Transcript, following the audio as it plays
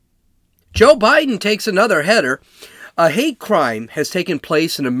Joe Biden takes another header. A hate crime has taken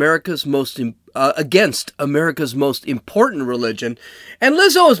place in against America's most important religion, and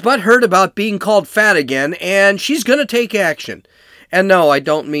Lizzo is butthurt about being called fat again, and she's going to take action. And no, I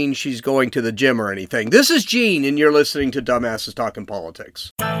don't mean she's going to the gym or anything. This is Gene, and you're listening to Dumbasses Talking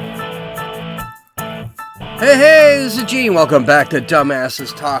Politics. Hey, this is Gene. Welcome back to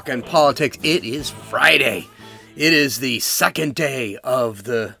Dumbasses Talking Politics. It is Friday. It is the second day of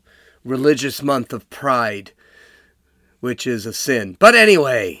the religious month of Pride, which is a sin. But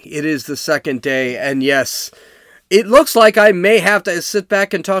anyway, it is the second day, and yes, it looks like I may have to sit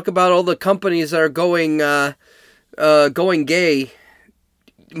back and talk about all the companies that are going gay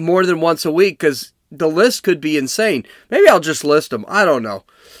more than once a week, because the list could be insane. Maybe I'll just list them. I don't know.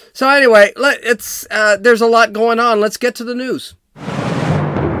 So anyway, there's a lot going on. Let's get to the news.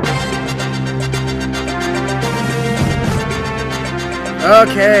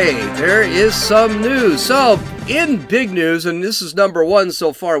 Okay, there is some news. So, in big news, and this is number one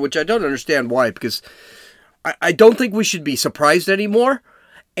so far, which I don't understand why, because I don't think we should be surprised anymore.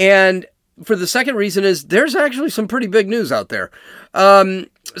 And for the second reason is there's actually some pretty big news out there.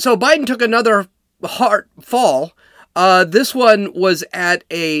 So Biden took another hard fall. This one was at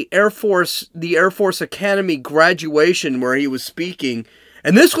the Air Force Academy graduation where he was speaking,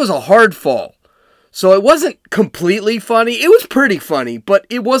 and this was a hard fall. So it wasn't completely funny. It was pretty funny, but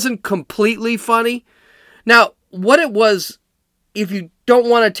it wasn't completely funny. Now, what it was, if you don't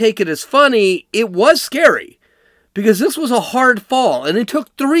want to take it as funny, it was scary. Because this was a hard fall, and it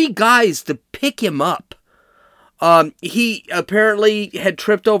took 3 guys to pick him up. He apparently had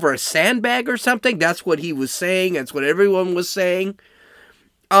tripped over a sandbag or something. That's what he was saying. That's what everyone was saying.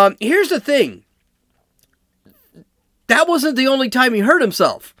 Here's the thing. That wasn't the only time he hurt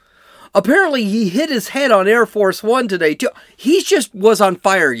himself. Apparently, he hit his head on Air Force One today, too. He just was on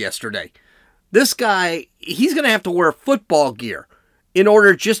fire yesterday. This guy, he's going to have to wear football gear in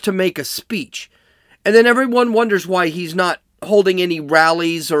order just to make a speech. And then everyone wonders why he's not holding any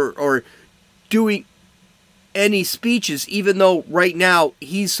rallies or doing any speeches, even though right now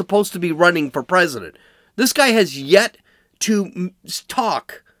he's supposed to be running for president. This guy has yet to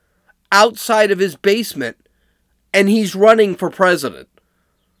talk outside of his basement, and he's running for president.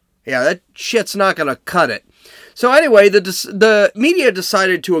 Yeah, that shit's not going to cut it. So anyway, the media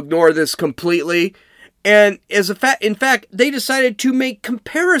decided to ignore this completely, and in fact, they decided to make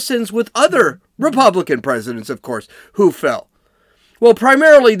comparisons with other Republican presidents, of course, who fell. Well,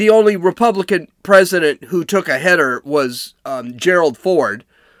 primarily the only Republican president who took a header was Gerald Ford,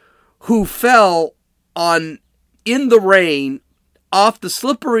 who fell in the rain off the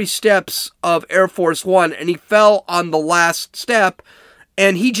slippery steps of Air Force One, and he fell on the last step,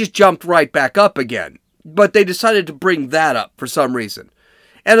 and he just jumped right back up again. But they decided to bring that up for some reason.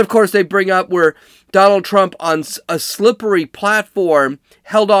 And of course, they bring up where Donald Trump on a slippery platform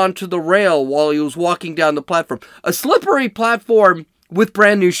held on to the rail while he was walking down the platform. A slippery platform with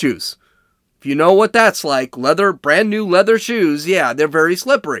brand new shoes. If you know what that's like, brand new leather shoes, yeah, they're very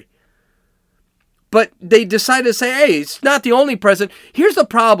slippery. But they decided to say, hey, it's not the only president. Here's the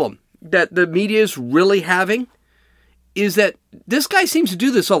problem that the media is really having, is that this guy seems to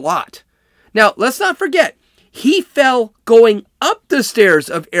do this a lot. Now, let's not forget, he fell going up the stairs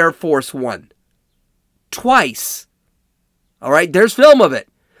of Air Force One. Twice. All right, there's film of it.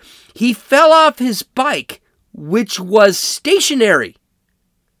 He fell off his bike, which was stationary.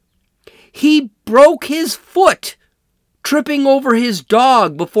 He broke his foot tripping over his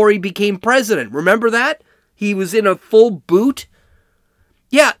dog before he became president. Remember that? He was in a full boot.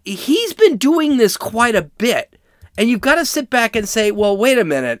 Yeah, he's been doing this quite a bit. And you've got to sit back and say, well, wait a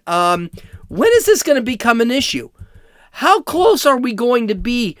minute. When is this going to become an issue? How close are we going to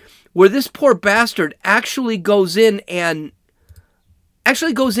be where this poor bastard actually goes in and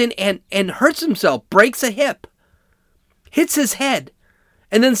hurts himself, breaks a hip, hits his head,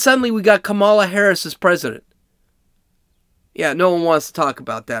 and then suddenly we got Kamala Harris as president? Yeah, no one wants to talk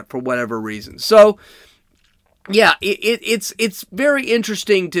about that for whatever reason. So, yeah, it's very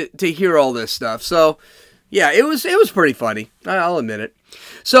interesting to hear all this stuff. So, yeah, it was pretty funny. I'll admit it.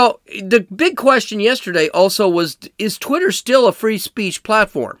 So the big question yesterday also was, is Twitter still a free speech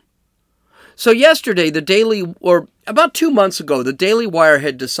platform? So yesterday, about 2 months ago, the Daily Wire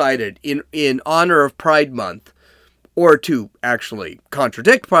had decided in honor of Pride Month, or to actually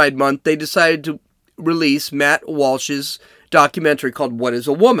contradict Pride Month, they decided to release Matt Walsh's documentary called What is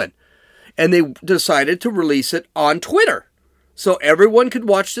a Woman? And they decided to release it on Twitter, so everyone could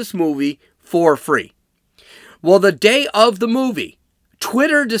watch this movie for free. Well, the day of the movie,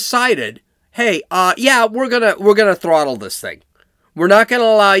 Twitter decided, hey, we're gonna throttle this thing. We're not going to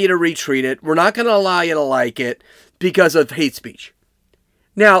allow you to retweet it. We're not going to allow you to like it because of hate speech.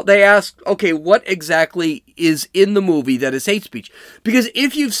 Now, they ask, okay, what exactly is in the movie that is hate speech? Because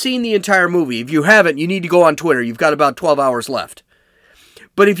if you've seen the entire movie, if you haven't, you need to go on Twitter. You've got about 12 hours left.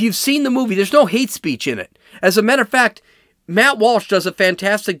 But if you've seen the movie, there's no hate speech in it. As a matter of fact, Matt Walsh does a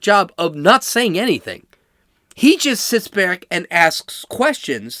fantastic job of not saying anything. He just sits back and asks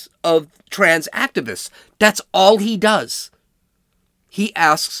questions of trans activists. That's all he does. He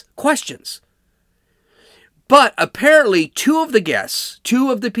asks questions. But apparently, two of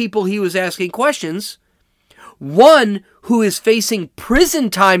the people he was asking questions, one who is facing prison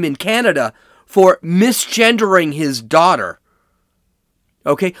time in Canada for misgendering his daughter.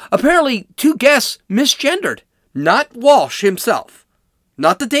 Okay, apparently two guests misgendered. Not Walsh himself,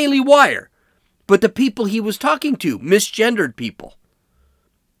 not the Daily Wire, but the people he was talking to, misgendered people.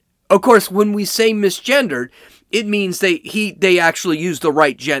 Of course, when we say misgendered, it means they actually use the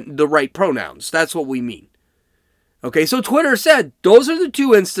right pronouns. That's what we mean. Okay, so Twitter said, those are the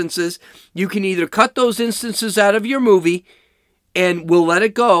two instances. You can either cut those instances out of your movie and we'll let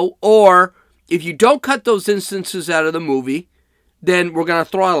it go, or if you don't cut those instances out of the movie, then we're going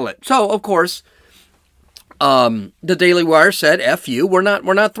to throttle it. So, of course, the Daily Wire said, F you, we're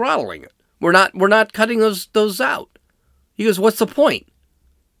not throttling it. We're not cutting those out. He goes, what's the point?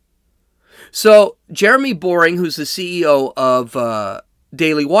 So, Jeremy Boring, who's the CEO of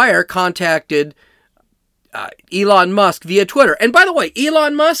Daily Wire, contacted Elon Musk via Twitter. And by the way,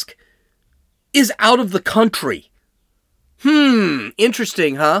 Elon Musk is out of the country.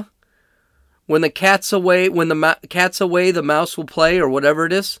 Interesting, huh? When the cat's away, the mouse will play, or whatever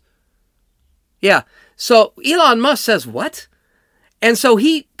it is. Yeah. So Elon Musk says, what? And so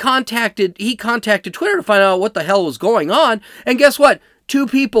he contacted Twitter to find out what the hell was going on. And guess what? Two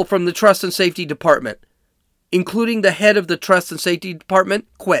people from the Trust and Safety Department, including the head of the Trust and Safety Department,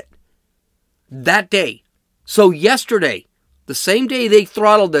 quit that day. So yesterday, the same day they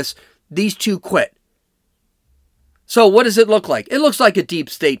throttled this, these two quit. So what does it look like? It looks like a deep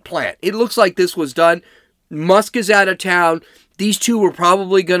state plant. It looks like this was done. Musk is out of town. These two were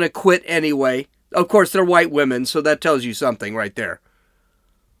probably going to quit anyway. Of course, they're white women, so that tells you something right there.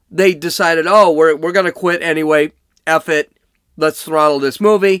 They decided, we're going to quit anyway. F it. Let's throttle this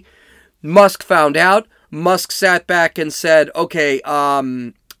movie. Musk found out. Musk sat back and said, okay,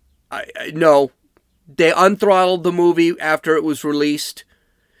 no. They unthrottled the movie after it was released.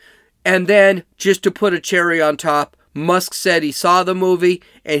 And then, just to put a cherry on top, Musk said he saw the movie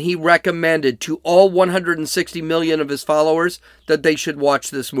and he recommended to all 160 million of his followers that they should watch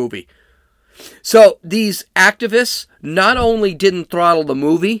this movie. So these activists not only didn't throttle the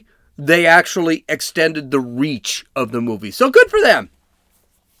movie, they actually extended the reach of the movie. So good for them.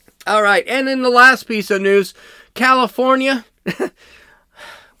 All right, and in the last piece of news, California...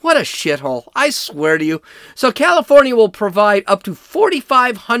 What a shithole. I swear to you. So California will provide up to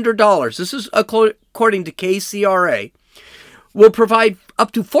 $4,500. This is according to KCRA. Will provide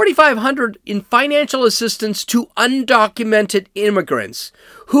up to $4,500 in financial assistance to undocumented immigrants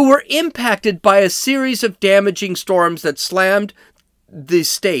who were impacted by a series of damaging storms that slammed the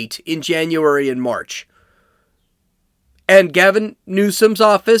state in January and March. And Gavin Newsom's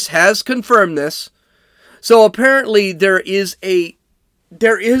office has confirmed this. So apparently there is a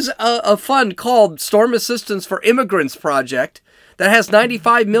fund called Storm Assistance for Immigrants Project that has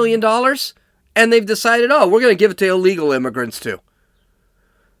 $95 million, and they've decided, we're going to give it to illegal immigrants too.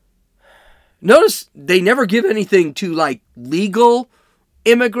 Notice they never give anything to, legal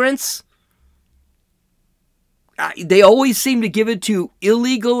immigrants. They always seem to give it to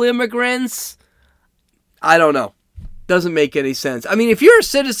illegal immigrants. I don't know. Doesn't make any sense. I mean, if you're a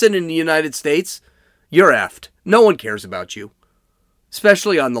citizen in the United States, you're effed. No one cares about you.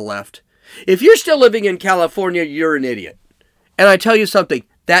 Especially on the left. If you're still living in California, you're an idiot. And I tell you something,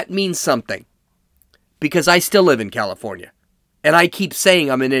 that means something. Because I still live in California. And I keep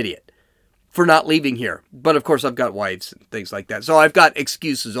saying I'm an idiot for not leaving here. But of course I've got wives and things like that. So I've got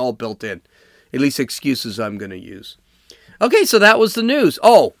excuses all built in. At least excuses I'm going to use. Okay, so that was the news.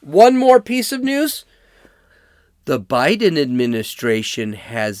 Oh, one more piece of news. The Biden administration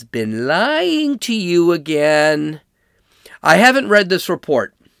has been lying to you again. I haven't read this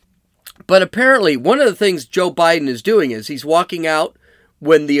report, but apparently one of the things Joe Biden is doing is he's walking out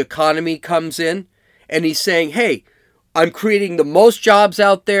when the economy comes in and he's saying, hey, I'm creating the most jobs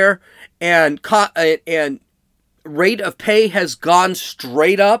out there and rate of pay has gone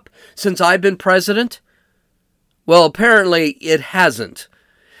straight up since I've been president. Well, apparently it hasn't.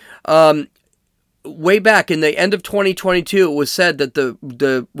 Way back in the end of 2022, it was said that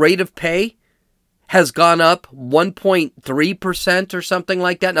the rate of pay has gone up 1.3% or something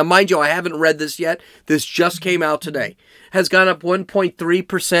like that. Now, mind you, I haven't read this yet. This just came out today. Has gone up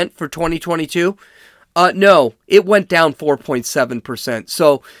 1.3% for 2022. No, it went down 4.7%.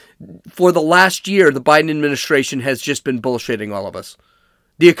 So for the last year, the Biden administration has just been bullshitting all of us.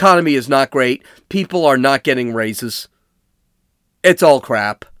 The economy is not great. People are not getting raises. It's all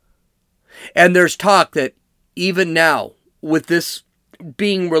crap. And there's talk that even now, with this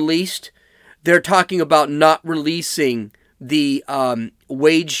being released, they're talking about not releasing the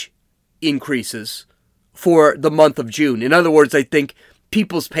wage increases for the month of June. In other words, I think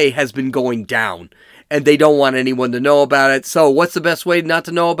people's pay has been going down, and they don't want anyone to know about it. So what's the best way not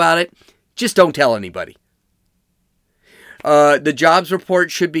to know about it? Just don't tell anybody. The jobs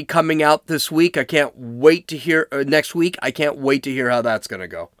report should be coming out this week. I can't wait to hear, next week. I can't wait to hear how that's going to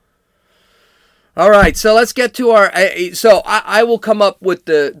go. All right, so let's get to our... I will come up with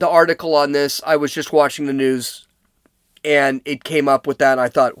the article on this. I was just watching the news, and it came up with that, and I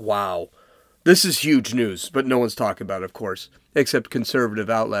thought, wow, this is huge news. But no one's talking about it, of course, except conservative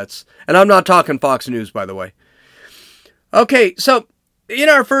outlets. And I'm not talking Fox News, by the way. Okay, so in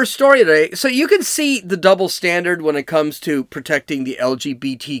our first story today, so you can see the double standard when it comes to protecting the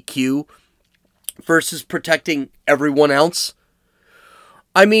LGBTQ versus protecting everyone else.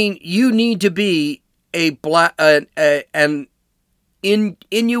 I mean, you need to be an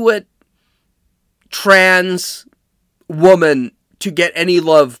Inuit trans woman to get any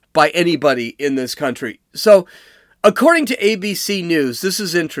love by anybody in this country. So, according to ABC News, this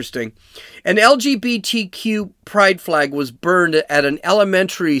is interesting. An LGBTQ pride flag was burned at an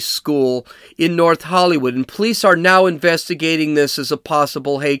elementary school in North Hollywood, and police are now investigating this as a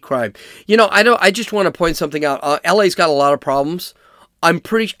possible hate crime. You know, I just want to point something out. LA's got a lot of problems. I'm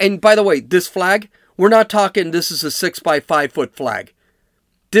pretty, and by the way, this flag, we're not talking this is a 6x5 foot flag.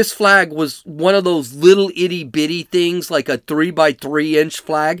 This flag was one of those little itty bitty things, like a 3x3 inch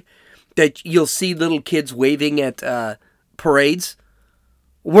flag that you'll see little kids waving at parades.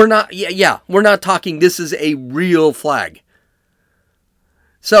 We're not, we're not talking this is a real flag.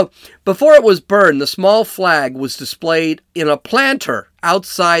 So, before it was burned, the small flag was displayed in a planter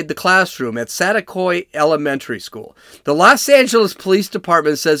outside the classroom at Saticoy Elementary School. The Los Angeles Police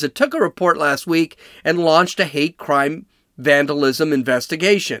Department says it took a report last week and launched a hate crime vandalism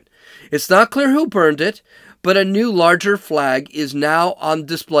investigation. It's not clear who burned it, but a new, larger flag is now on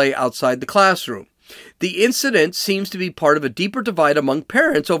display outside the classroom. The incident seems to be part of a deeper divide among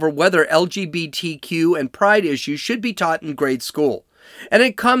parents over whether LGBTQ and pride issues should be taught in grade school. And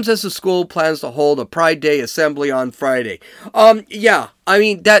it comes as the school plans to hold a Pride Day assembly on Friday. I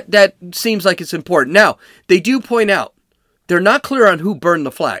mean, that seems like it's important. Now, they do point out, they're not clear on who burned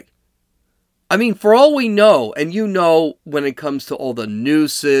the flag. I mean, for all we know, and you know when it comes to all the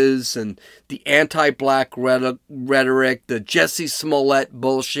nooses and the anti-black rhetoric, the Jussie Smollett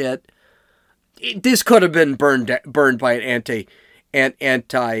bullshit, this could have been burned by an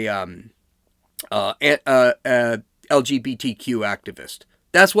LGBTQ activist.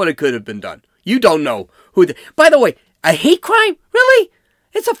 That's what it could have been done. You don't know who. By the way, a hate crime? Really?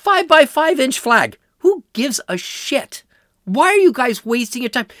 It's a 5x5 inch flag. Who gives a shit? Why are you guys wasting your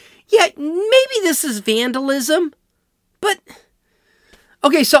time? Yeah, maybe this is vandalism, but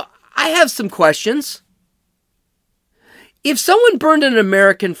okay. So I have some questions. If someone burned an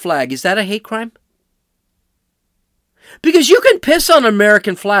American flag, is that a hate crime? Because you can piss on an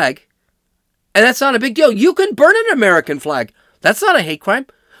American flag, and that's not a big deal. You can burn an American flag. That's not a hate crime.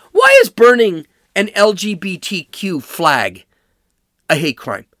 Why is burning an LGBTQ flag a hate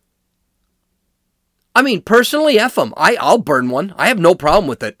crime? I mean, personally, F them. I'll burn one. I have no problem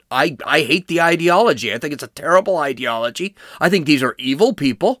with it. I hate the ideology. I think it's a terrible ideology. I think these are evil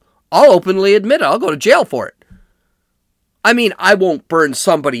people. I'll openly admit it. I'll go to jail for it. I mean, I won't burn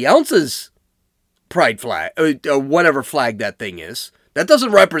somebody else's pride flag, or whatever flag that thing is. That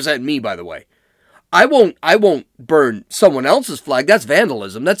doesn't represent me, by the way. I won't burn someone else's flag. That's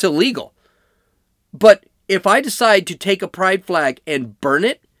vandalism. That's illegal. But if I decide to take a pride flag and burn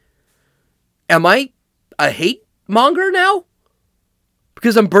it, am I a hate monger now?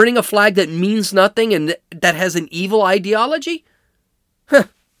 Because I'm burning a flag that means nothing and that has an evil ideology? Huh.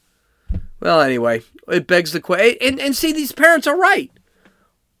 Well, anyway, it begs the question. And see, these parents are right.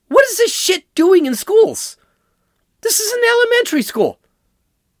 What is this shit doing in schools? This is an elementary school.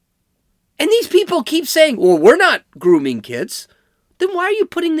 And these people keep saying, well, we're not grooming kids. Then why are you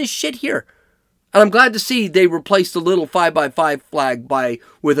putting this shit here? And I'm glad to see they replaced the little 5x5 flag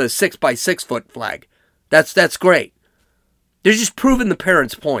with a 6x6 foot flag. That's great. They're just proving the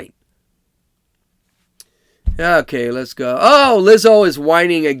parents' point. Okay, let's go. Oh, Lizzo is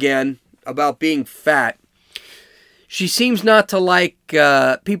whining again. about being fat. She seems not to like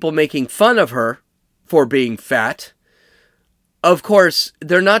people making fun of her for being fat. Of course,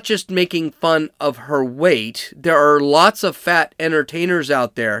 they're not just making fun of her weight. There are lots of fat entertainers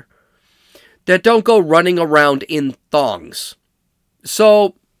out there that don't go running around in thongs.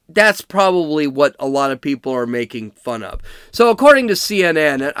 So that's probably what a lot of people are making fun of. So according to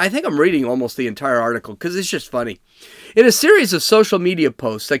CNN, and I think I'm reading almost the entire article because it's just funny. In a series of social media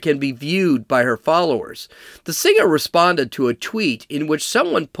posts that can be viewed by her followers, the singer responded to a tweet in which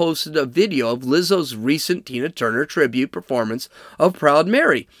someone posted a video of Lizzo's recent Tina Turner tribute performance of Proud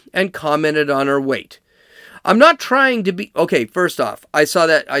Mary and commented on her weight. I'm not trying to be... Okay, first off, I saw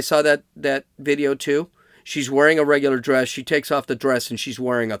that video too. She's wearing a regular dress. She takes off the dress and she's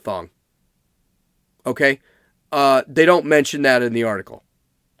wearing a thong. Okay? They don't mention that in the article.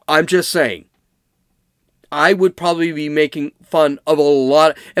 I'm just saying. I would probably be making fun of a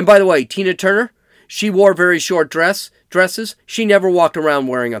lot. And by the way, Tina Turner, she wore very short dresses. She never walked around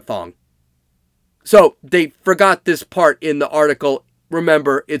wearing a thong. So they forgot this part in the article.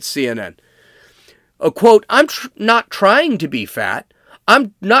 Remember, it's CNN. A quote, I'm not trying to be fat.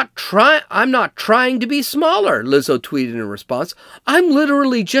 I'm not trying to be smaller, Lizzo tweeted in response. I'm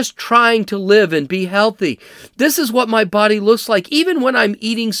literally just trying to live and be healthy. This is what my body looks like, even when I'm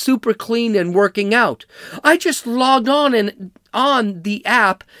eating super clean and working out. I just logged on the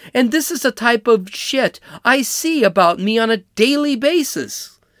app, and this is the type of shit I see about me on a daily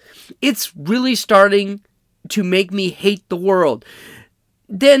basis. It's really starting to make me hate the world.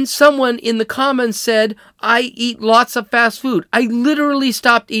 Then someone in the comments said, I eat lots of fast food. I literally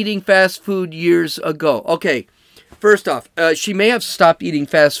stopped eating fast food years ago. Okay, first off, she may have stopped eating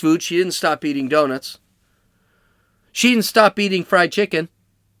fast food. She didn't stop eating donuts. She didn't stop eating fried chicken.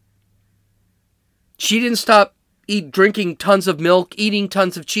 She didn't stop drinking tons of milk, eating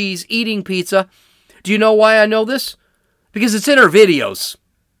tons of cheese, eating pizza. Do you know why I know this? Because it's in her videos.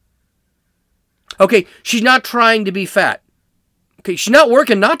 Okay, she's not trying to be fat. Okay, she's not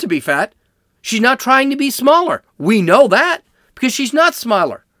working not to be fat. She's not trying to be smaller. We know that because she's not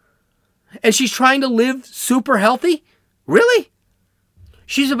smaller. And she's trying to live super healthy? Really?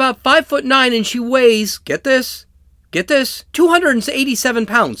 She's about 5'9" and she weighs, get this, 287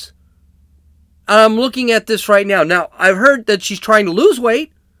 pounds. I'm looking at this right now. Now, I've heard that she's trying to lose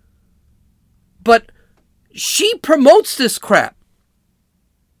weight, but she promotes this crap.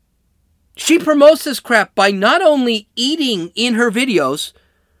 She promotes this crap by not only eating in her videos,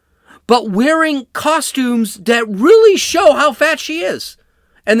 but wearing costumes that really show how fat she is.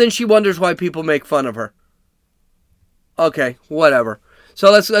 And then she wonders why people make fun of her. Okay, whatever.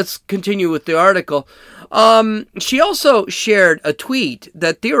 So let's continue with the article. She also shared a tweet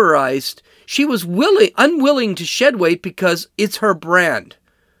that theorized she was unwilling to shed weight because it's her brand.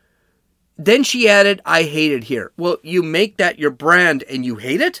 Then she added, I hate it here. Well, you make that your brand and you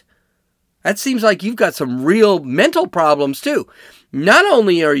hate it? That seems like you've got some real mental problems too. Not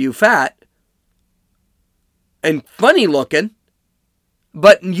only are you fat and funny looking,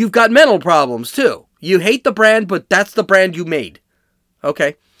 but you've got mental problems too. You hate the brand, but that's the brand you made.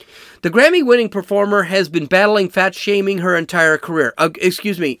 Okay. The Grammy-winning performer has been battling fat shaming her entire career.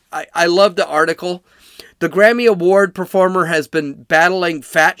 I love the article. The Grammy Award performer has been battling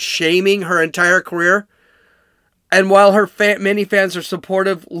fat shaming her entire career. And while her many fans are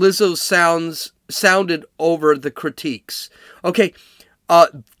supportive, Lizzo sounded over the critiques. Okay,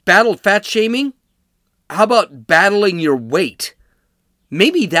 battle fat shaming? How about battling your weight?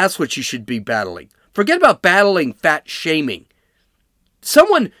 Maybe that's what you should be battling. Forget about battling fat shaming.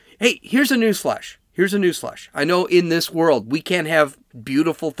 Hey, here's a newsflash. I know in this world we can't have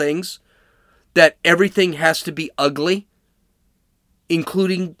beautiful things, that everything has to be ugly,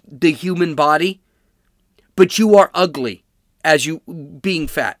 including the human body. But you are ugly as you being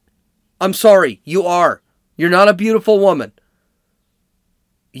fat. I'm sorry, you are. You're not a beautiful woman.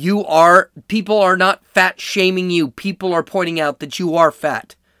 People are not fat shaming you. People are pointing out that you are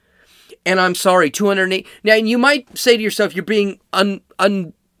fat. And I'm sorry, 208. Now, you might say to yourself, you're being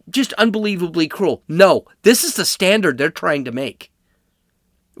just unbelievably cruel. No, this is the standard they're trying to make.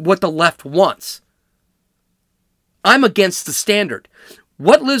 What the left wants. I'm against the standard.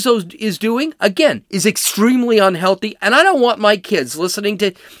 What Lizzo is doing, again, is extremely unhealthy, and I don't want my kids listening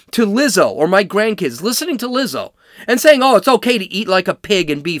to Lizzo, or my grandkids listening to Lizzo, and saying, oh, it's okay to eat like a pig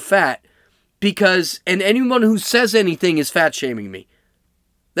and be fat, and anyone who says anything is fat shaming me.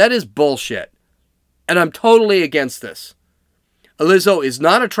 That is bullshit, and I'm totally against this. Lizzo is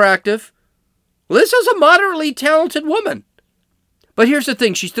not attractive. Lizzo's a moderately talented woman, But here's the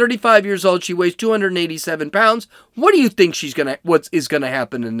thing. She's 35 years old. She weighs 287 pounds. What do you think what is going to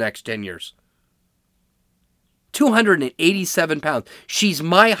happen in the next 10 years? 287 pounds. She's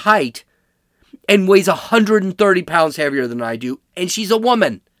my height and weighs 130 pounds heavier than I do. And she's a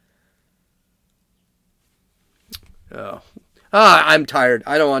woman. Oh. I'm tired.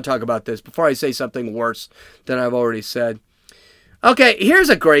 I don't want to talk about this before I say something worse than I've already said. Okay, here's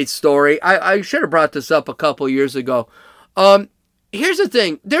a great story. I should have brought this up a couple years ago. Here's the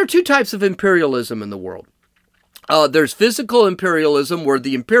thing. There are two types of imperialism in the world. There's physical imperialism, where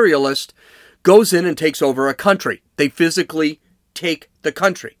the imperialist goes in and takes over a country. They physically take the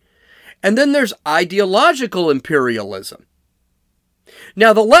country. And then there's ideological imperialism.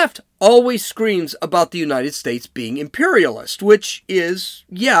 Now, the left always screams about the United States being imperialist, which is,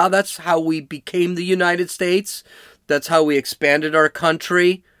 yeah, that's how we became the United States. That's how we expanded our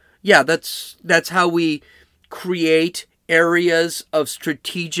country. Yeah, that's how we create areas of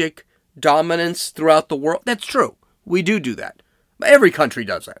strategic dominance throughout the world. That's true. We do that. Every country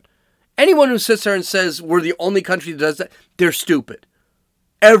does that. Anyone who sits there and says we're the only country that does that, they're stupid.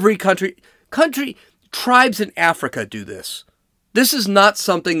 Every country, tribes in Africa do this. This is not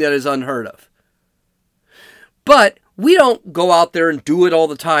something that is unheard of. But we don't go out there and do it all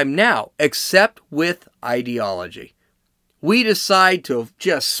the time now, except with ideology. We decide to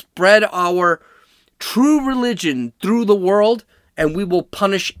just spread our true religion through the world, and we will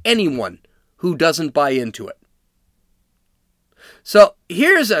punish anyone who doesn't buy into it. So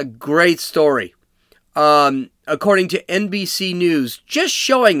here's a great story, according to NBC News, just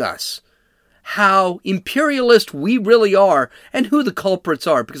showing us how imperialist we really are and who the culprits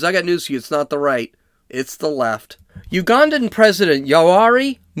are. Because I got news for you, it's not the right, it's the left. Ugandan President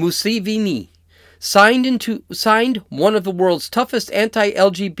Yoweri Museveni signed one of the world's toughest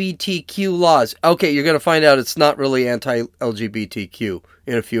anti-LGBTQ laws. Okay, you're going to find out it's not really anti-LGBTQ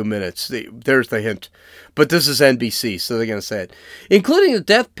in a few minutes. There's the hint. But this is NBC, so they're going to say it. Including the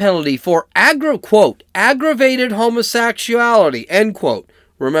death penalty for, quote, aggravated homosexuality, end quote.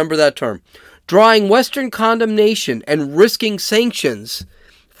 Remember that term. Drawing Western condemnation and risking sanctions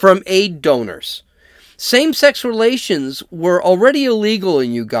from aid donors. Same-sex relations were already illegal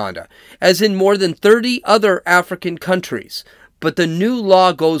in Uganda, as in more than 30 other African countries. But the new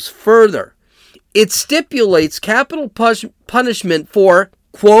law goes further. It stipulates capital punishment for,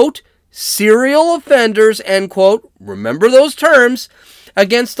 quote, serial offenders, end quote, remember those terms,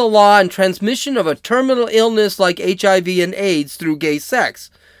 against the law and transmission of a terminal illness like HIV and AIDS through gay sex.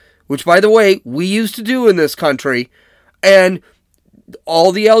 Which, by the way, we used to do in this country, and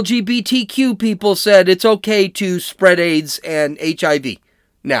all the LGBTQ people said it's okay to spread AIDS and HIV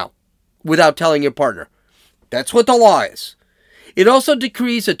now, without telling your partner. That's what the law is. It also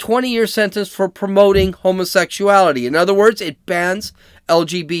decrees a 20-year sentence for promoting homosexuality. In other words, it bans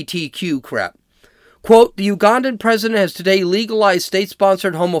LGBTQ crap. Quote, the Ugandan president has today legalized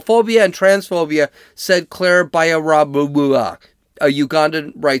state-sponsored homophobia and transphobia, said Claire Bayarabubua, a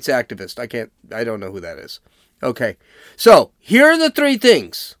Ugandan rights activist. I don't know who that is. Okay, so here are the three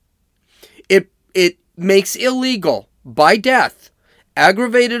things. It makes illegal, by death,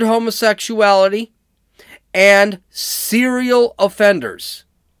 aggravated homosexuality and serial offenders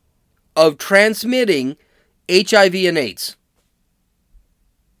of transmitting HIV and AIDS.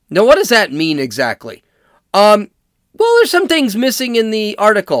 Now, what does that mean exactly? Well, there's some things missing in the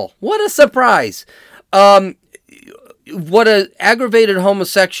article. What a surprise. What an aggravated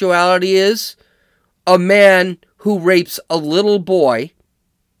homosexuality is: a man who rapes a little boy,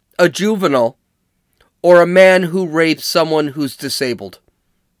 a juvenile, or a man who rapes someone who's disabled.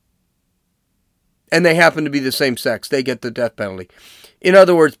 And they happen to be the same sex. They get the death penalty. In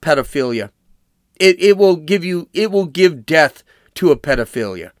other words, pedophilia. It will give death to a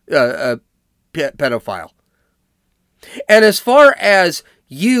pedophile. And as far as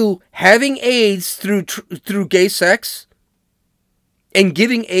you having AIDS through gay sex and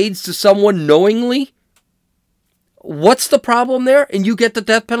giving AIDS to someone knowingly, what's the problem there? And you get the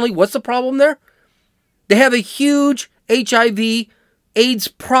death penalty. What's the problem there? They have a huge HIV AIDS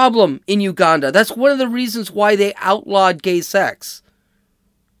problem in Uganda. That's one of the reasons why they outlawed gay sex.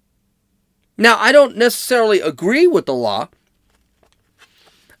 Now, I don't necessarily agree with the law,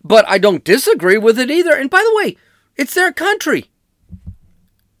 but I don't disagree with it either. And by the way, it's their country.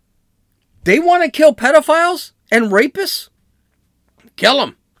 They want to kill pedophiles and rapists? Kill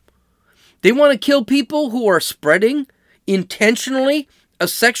them. They want to kill people who are spreading intentionally a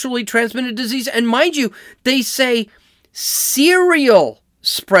sexually transmitted disease. And mind you, they say serial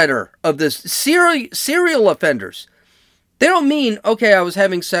spreader of this, serial offenders. They don't mean, okay, I was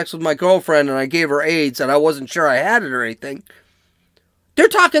having sex with my girlfriend and I gave her AIDS and I wasn't sure I had it or anything. They're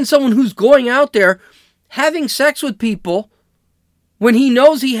talking someone who's going out there having sex with people when he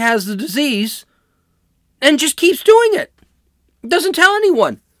knows he has the disease and just keeps doing it. Doesn't tell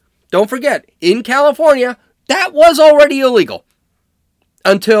anyone. Don't forget, in California, that was already illegal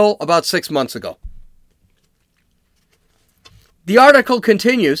until about 6 months ago. The article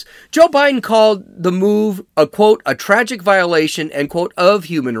continues. Joe Biden called the move a, quote, a tragic violation, end quote, of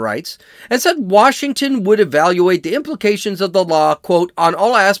human rights, and said Washington would evaluate the implications of the law, quote, on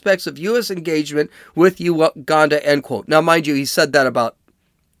all aspects of U.S. engagement with Uganda, end quote. Now, mind you, he said that about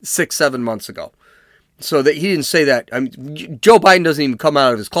 6-7 months ago. So that he didn't say that. I mean, Joe Biden doesn't even come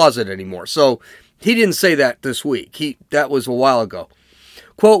out of his closet anymore. So he didn't say that this week. That was a while ago.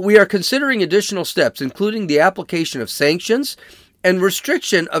 Quote, we are considering additional steps, including the application of sanctions and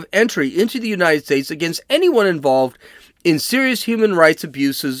restriction of entry into the United States against anyone involved in serious human rights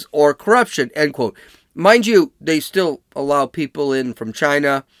abuses or corruption, end quote. Mind you, they still allow people in from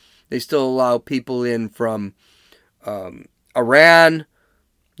China. They still allow people in from Iran.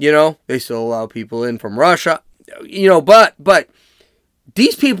 You know, they still allow people in from Russia. You know, but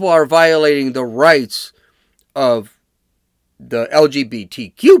these people are violating the rights of the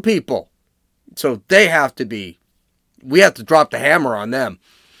LGBTQ people. So we have to drop the hammer on them.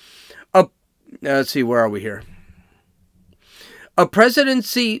 Let's see, where are we here? A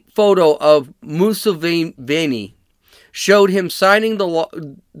presidency photo of Museveni showed him signing the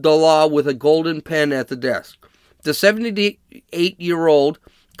law with a golden pen at the desk. The 78-year-old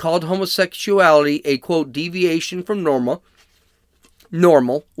called homosexuality a, quote, deviation from normal,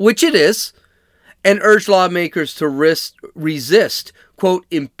 which it is, and urged lawmakers to resist, quote,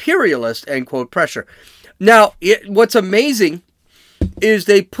 imperialist, end quote, pressure. Now, what's amazing is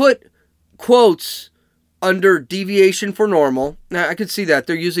they put quotes under deviation for normal. Now, I can see that.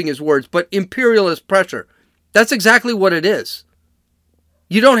 They're using his words, but imperialist pressure. That's exactly what it is.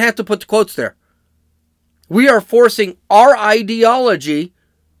 You don't have to put the quotes there. We are forcing our ideology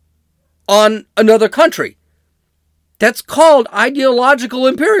on another country. That's called ideological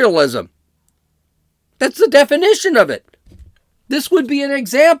imperialism. That's the definition of it. This would be an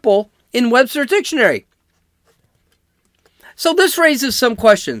example in Webster's Dictionary. So this raises some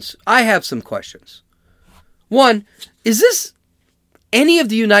questions. I have some questions. One, is this any of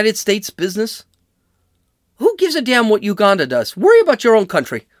the United States' business? Who gives a damn what Uganda does? Worry about your own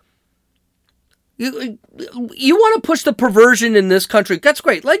country. You want to push the perversion in this country? That's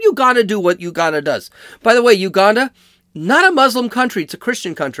great. Let Uganda do what Uganda does. By the way, Uganda, not a Muslim country. It's a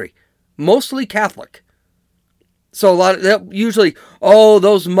Christian country. Mostly Catholic. So a lot of that usually,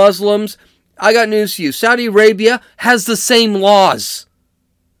 those Muslims. I got news for you. Saudi Arabia has the same laws.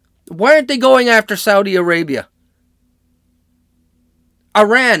 Why aren't they going after Saudi Arabia?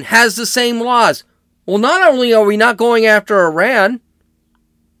 Iran has the same laws. Well, not only are we not going after Iran.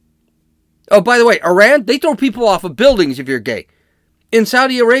 Oh, by the way, Iran, they throw people off of buildings if you're gay. In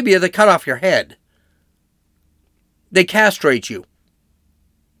Saudi Arabia, they cut off your head. They castrate you.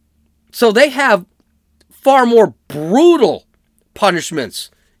 So they have far more brutal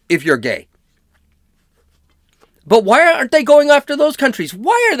punishments if you're gay. But why aren't they going after those countries?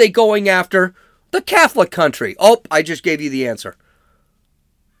 Why are they going after the Catholic country? Oh, I just gave you the answer.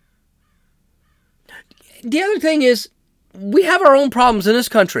 The other thing is, we have our own problems in this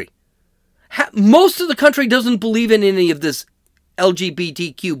country. Most of the country doesn't believe in any of this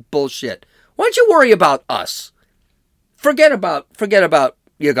LGBTQ bullshit. Why don't you worry about us? Forget about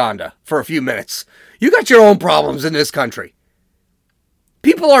Uganda for a few minutes. You got your own problems in this country.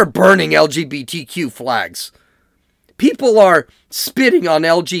 People are burning LGBTQ flags. People are spitting on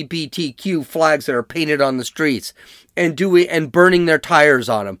LGBTQ flags that are painted on the streets and burning their tires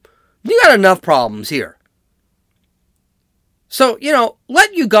on them. You got enough problems here. So,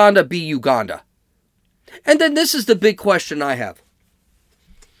 let Uganda be Uganda. And then this is the big question I have.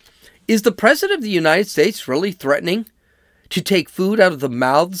 Is the President of the United States really threatening to take food out of the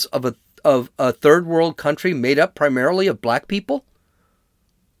mouths of a third world country made up primarily of black people?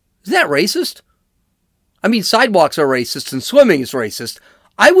 Is that racist? I mean, sidewalks are racist and swimming is racist.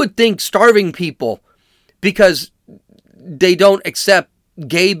 I would think starving people because they don't accept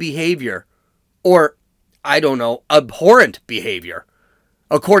gay behavior or, I don't know, abhorrent behavior,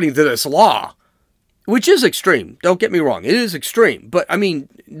 according to this law, which is extreme. Don't get me wrong. It is extreme. But, I mean,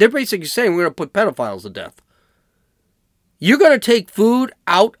 they're basically saying we're going to put pedophiles to death. You're going to take food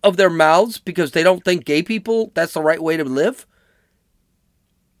out of their mouths because they don't think gay people, that's the right way to live?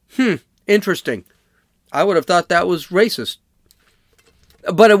 Interesting. I would have thought that was racist.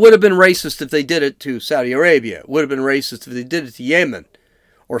 But it would have been racist if they did it to Saudi Arabia. It would have been racist if they did it to Yemen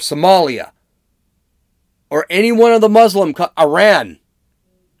or Somalia or any one of the Iran.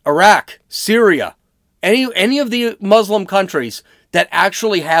 Iraq, Syria, any of the Muslim countries that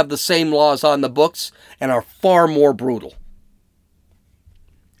actually have the same laws on the books and are far more brutal.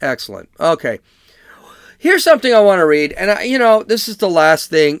 Excellent. Okay. Here's something I want to read, and this is the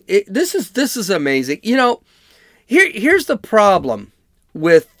last thing. This is amazing. Here's the problem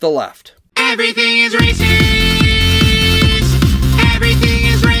with the left. Everything is racist. Everything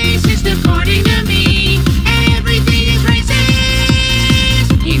is racist according to me. Everything is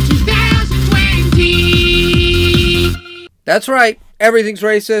racist in 2020. That's right. Everything's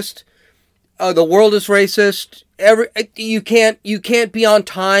racist. The world is racist. You can't be on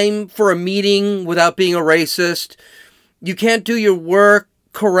time for a meeting without being a racist. You can't do your work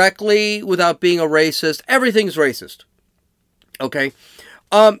correctly without being a racist. Everything's racist. Okay?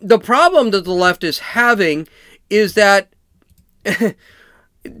 The problem that the left is having is that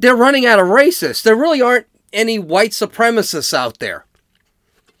they're running out of racists. There really aren't any white supremacists out there.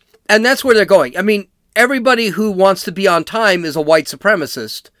 And that's where they're going. I mean, everybody who wants to be on time is a white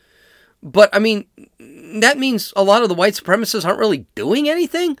supremacist. But, I mean, that means a lot of the white supremacists aren't really doing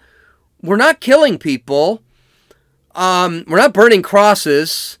anything. We're not killing people. We're not burning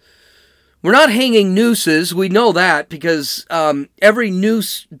crosses. We're not hanging nooses. We know that because every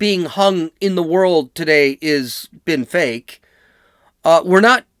noose being hung in the world today is been fake. We're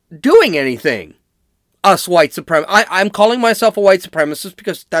not doing anything. Us white supremacists. I'm calling myself a white supremacist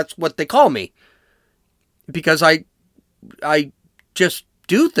because that's what they call me. Because I just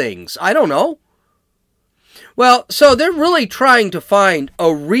do things. I don't know. Well, so they're really trying to find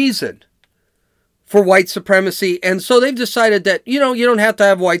a reason for white supremacy, and so they've decided that, you don't have to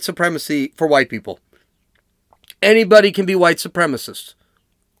have white supremacy for white people. Anybody can be white supremacist,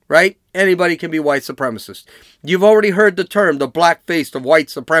 right? Anybody can be white supremacist. You've already heard the term, the blackface of white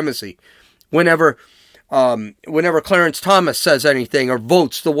supremacy, whenever Clarence Thomas says anything or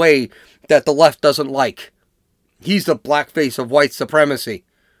votes the way that the left doesn't like. He's the blackface of white supremacy,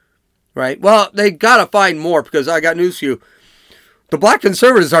 right? Well, they got to find more because I got news for you. The black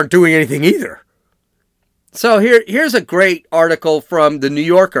conservatives aren't doing anything either. So here's a great article from the New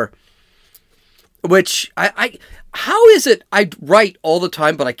Yorker, which how is it I write all the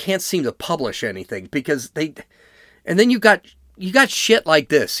time, but I can't seem to publish anything because and then you got shit like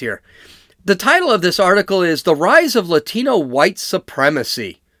this here. The title of this article is The Rise of Latino White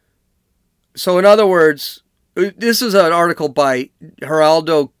Supremacy. So in other words, this is an article by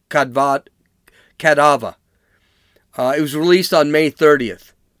Geraldo Cadava. It was released on May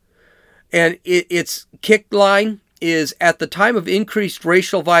 30th. And its kick line is, at the time of increased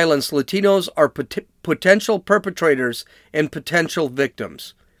racial violence, Latinos are potential perpetrators and potential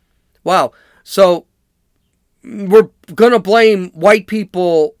victims. Wow. So we're going to blame white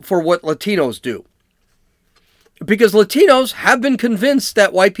people for what Latinos do. Because Latinos have been convinced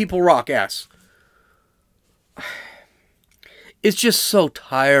that white people rock ass. It's just so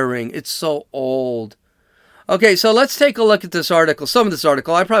tiring. It's so old. Okay, so let's take a look at this article. Some of this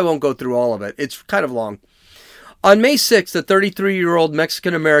article. I probably won't go through all of it. It's kind of long. On May 6th, a 33-year-old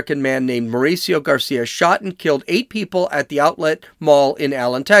Mexican-American man named Mauricio Garcia shot and killed 8 people at the Outlet Mall in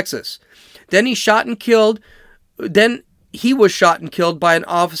Allen, Texas. Then he was shot and killed by an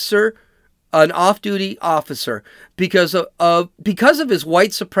off-duty officer. Because of his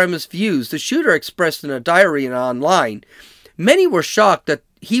white supremacist views, the shooter expressed in a diary and online. Many were shocked that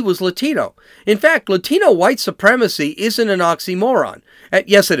he was Latino. In fact, Latino white supremacy isn't an oxymoron.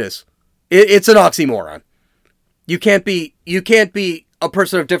 Yes, it is. It's an oxymoron. You can't be a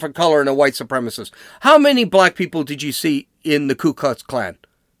person of different color and a white supremacist. How many black people did you see in the Ku Klux Klan?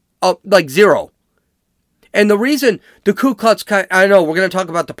 Oh, like 0. And the reason the Ku Klux Klan, I know we're going to talk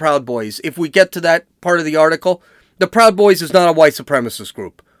about the Proud Boys. If we get to that part of the article, the Proud Boys is not a white supremacist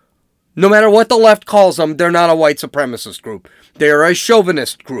group. No matter what the left calls them, they're not a white supremacist group. They are a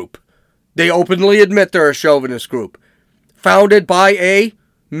chauvinist group. They openly admit they're a chauvinist group. Founded by a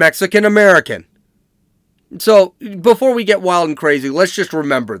Mexican American. So, before we get wild and crazy, let's just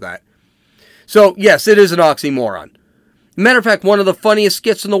remember that. So, yes, it is an oxymoron. Matter of fact, one of the funniest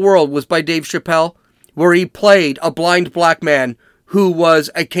skits in the world was by Dave Chappelle, where he played a blind black man who was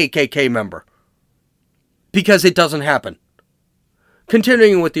a KKK member. Because it doesn't happen.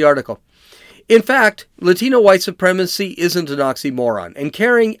 Continuing with the article. In fact, Latino white supremacy isn't an oxymoron, and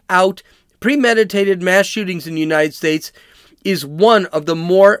carrying out premeditated mass shootings in the United States is one of the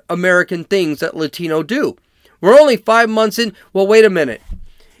more American things that Latino do. We're only 5 months in. Well, wait a minute.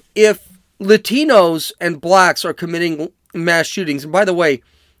 If Latinos and blacks are committing mass shootings, and by the way,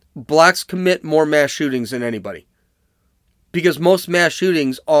 blacks commit more mass shootings than anybody. Because most mass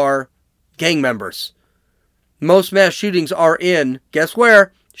shootings are gang members. Most mass shootings are in, guess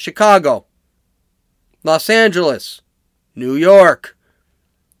where? Chicago, Los Angeles, New York.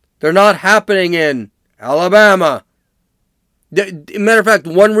 They're not happening in Alabama. Matter of fact,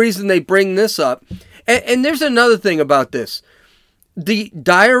 one reason they bring this up, and there's another thing about this. The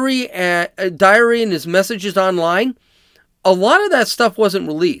diary and his messages online, a lot of that stuff wasn't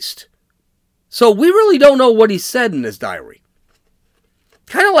released. So we really don't know what he said in his diary.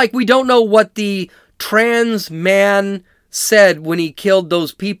 Kind of like we don't know what the trans man said when he killed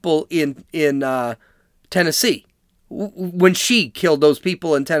those people in Tennessee. When she killed those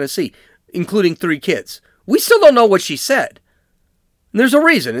people in Tennessee, including 3 kids. We still don't know what she said. And there's a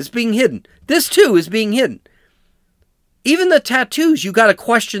reason. It's being hidden. This, too, is being hidden. Even the tattoos, you got to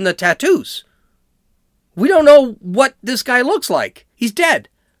question the tattoos. We don't know what this guy looks like. He's dead.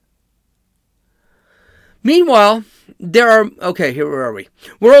 Meanwhile, here where are we?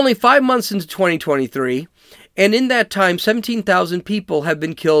 We're only 5 months into 2023, and in that time, 17,000 people have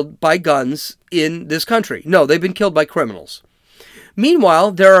been killed by guns in this country. No, they've been killed by criminals.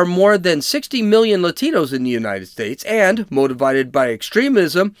 Meanwhile, there are more than 60 million Latinos in the United States, and, motivated by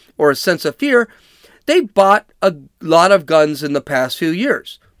extremism or a sense of fear, they bought a lot of guns in the past few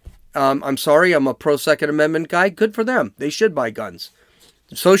years. I'm sorry, I'm a pro-Second Amendment guy. Good for them. They should buy guns.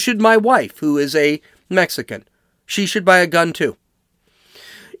 So should my wife, who is a Mexican. She should buy a gun too.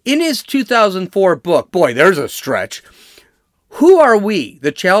 In his 2004 book, boy, there's a stretch, Who Are We?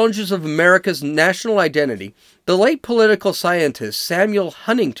 The Challenges of America's National Identity, the late political scientist Samuel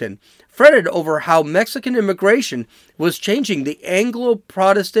Huntington fretted over how Mexican immigration was changing the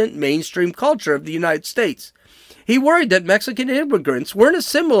Anglo-Protestant mainstream culture of the United States. He worried that Mexican immigrants weren't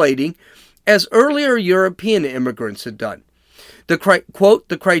assimilating as earlier European immigrants had done. Quote,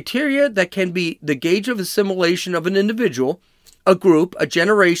 the criteria that can be the gauge of assimilation of an individual, a group, a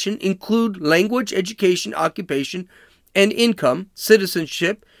generation include language, education, occupation, and income,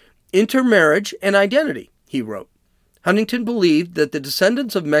 citizenship, intermarriage, and identity, he wrote. Huntington believed that the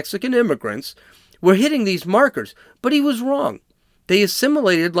descendants of Mexican immigrants were hitting these markers, but he was wrong. They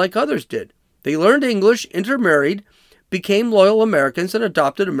assimilated like others did. They learned English, intermarried, became loyal Americans, and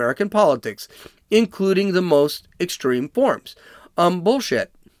adopted American politics, including the most extreme forms.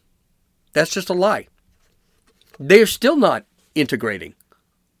 Bullshit. That's just a lie. They're still not integrating.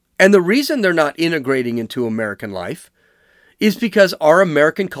 And the reason they're not integrating into American life is because our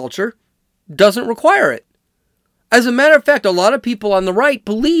American culture doesn't require it. As a matter of fact, a lot of people on the right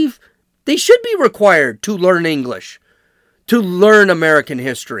believe they should be required to learn English, to learn American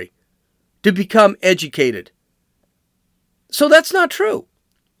history, to become educated. So that's not true.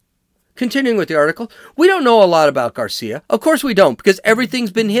 Continuing with the article, we don't know a lot about Garcia. Of course we don't, because everything's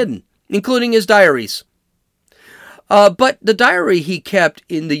been hidden, including his diaries. But the diary he kept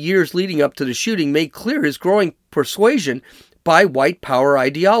in the years leading up to the shooting made clear his growing persuasion by white power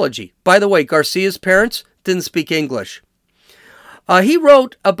ideology. By the way, Garcia's parents didn't speak English. He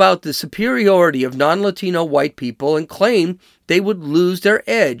wrote about the superiority of non-Latino white people and claimed they would lose their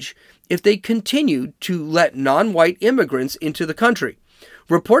edge if they continued to let non-white immigrants into the country.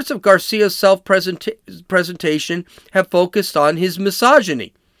 Reports of Garcia's self-presentation have focused on his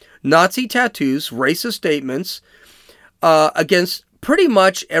misogyny, Nazi tattoos, racist statements against pretty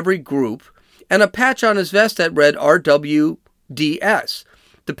much every group, and a patch on his vest that read RWDS.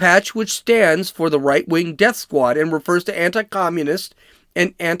 The patch, which stands for the right-wing death squad and refers to anti-communist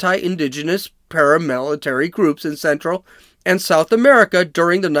and anti-indigenous paramilitary groups in Central and South America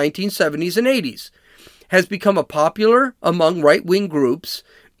during the 1970s and 80s, has become a popular among right-wing groups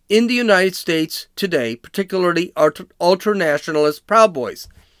in the United States today, particularly ultra-nationalist Proud Boys.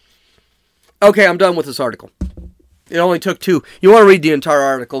 Okay, I'm done with this article. It only took 2. You want to read the entire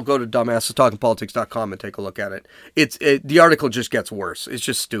article, go to dumbassestalkingpolitics.com and take a look at it. The article just gets worse. It's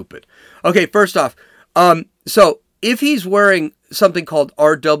just stupid. Okay, first off, so if he's wearing something called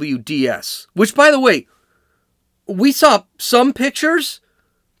RWDS, which, by the way, we saw some pictures,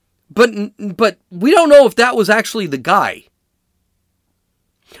 but we don't know if that was actually the guy.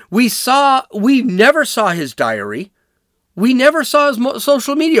 We never saw his diary. We never saw his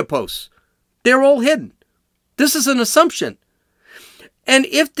social media posts. They're all hidden. This is an assumption. And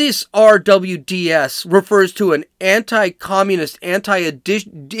if this RWDS refers to an anti-communist,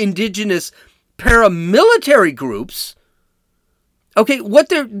 anti-indigenous paramilitary groups, okay, what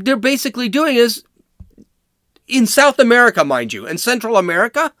they're basically doing is, in South America, mind you, and Central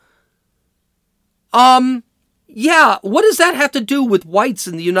America, yeah, what does that have to do with whites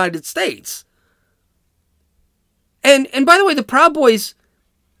in the United States? And by the way, the Proud Boys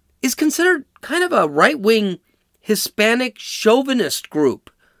is considered kind of a right-wing Hispanic chauvinist group.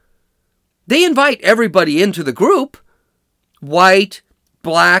 They invite everybody into the group. White,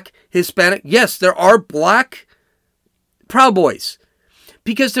 black, Hispanic. Yes, there are black Proud Boys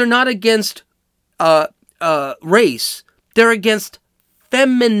because they're not against race. They're against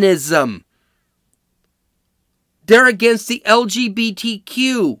feminism. They're against the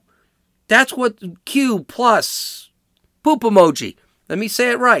LGBTQ. That's what Q plus poop emoji. Let me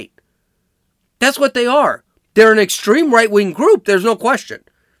say it right. That's what they are. They're an extreme right-wing group. There's no question.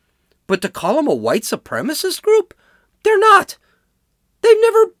 But to call them a white supremacist group? They're not. They've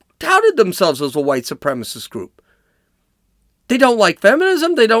never touted themselves as a white supremacist group. They don't like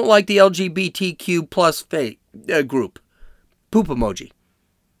feminism. They don't like the LGBTQ plus group. Poop emoji.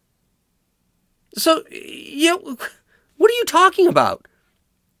 So, what are you talking about?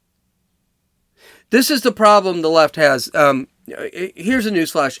 This is the problem the left has. Here's a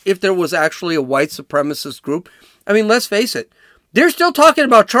newsflash. If there was actually a white supremacist group, I mean, let's face it. They're still talking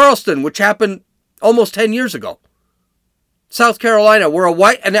about Charleston, which happened almost 10 years ago. South Carolina, where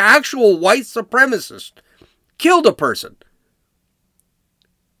an actual white supremacist killed a person.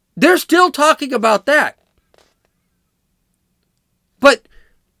 They're still talking about that. But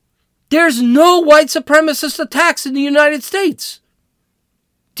there's no white supremacist attacks in the United States.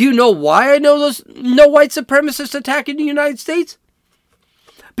 Do you know why I know there's no white supremacist attack in the United States?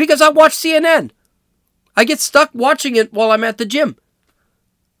 Because I watch CNN. I get stuck watching it while I'm at the gym.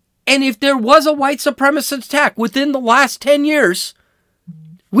 And if there was a white supremacist attack within the last 10 years,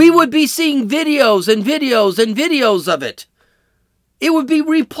 we would be seeing videos and videos and videos of it. It would be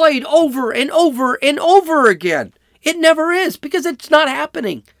replayed over and over and over again. It never is because it's not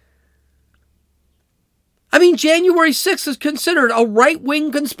happening. I mean, January 6th is considered a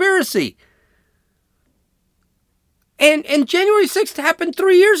right-wing conspiracy. And January 6th happened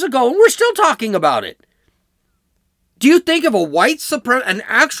 3 years ago, and we're still talking about it. Do you think if an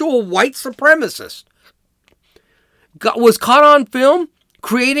actual white supremacist was caught on film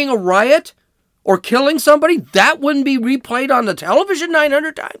creating a riot or killing somebody, that wouldn't be replayed on the television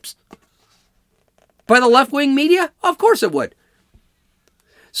 900 times? By the left-wing media? Of course it would.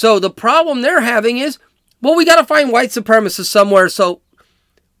 So the problem they're having is, well, we got to find white supremacists somewhere. So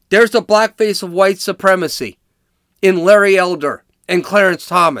there's the blackface of white supremacy in Larry Elder and Clarence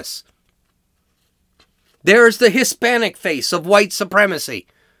Thomas. There's the Hispanic face of white supremacy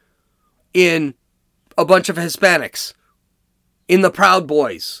in a bunch of Hispanics. In the Proud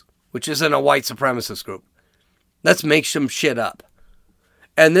Boys, which isn't a white supremacist group. Let's make some shit up.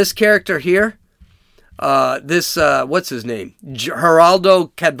 And this character here, what's his name?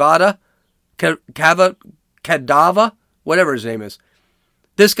 Geraldo Cadava, whatever his name is.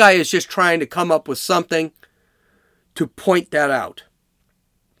 This guy is just trying to come up with something to point that out.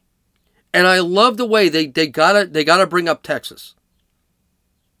 And I love the way they gotta bring up Texas.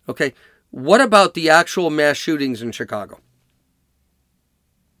 Okay, what about the actual mass shootings in Chicago?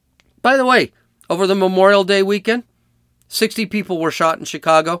 By the way, over the Memorial Day weekend, 60 people were shot in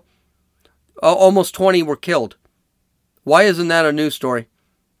Chicago. Almost 20 were killed. Why isn't that a news story?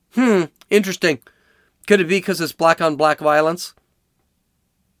 Interesting. Could it be because it's black-on-black violence?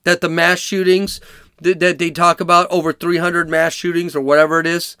 That the mass shootings that they talk about, over 300 mass shootings or whatever it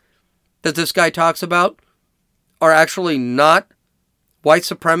is, that this guy talks about, are actually not white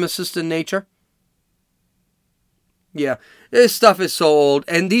supremacist in nature? Yeah, this stuff is so old,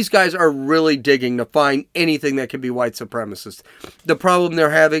 and these guys are really digging to find anything that can be white supremacist. The problem they're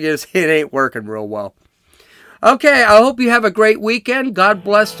having is it ain't working real well. Okay, I hope you have a great weekend. God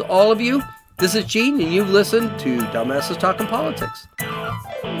bless to all of you. This is Gene, and you've listened to Dumbasses Talking Politics.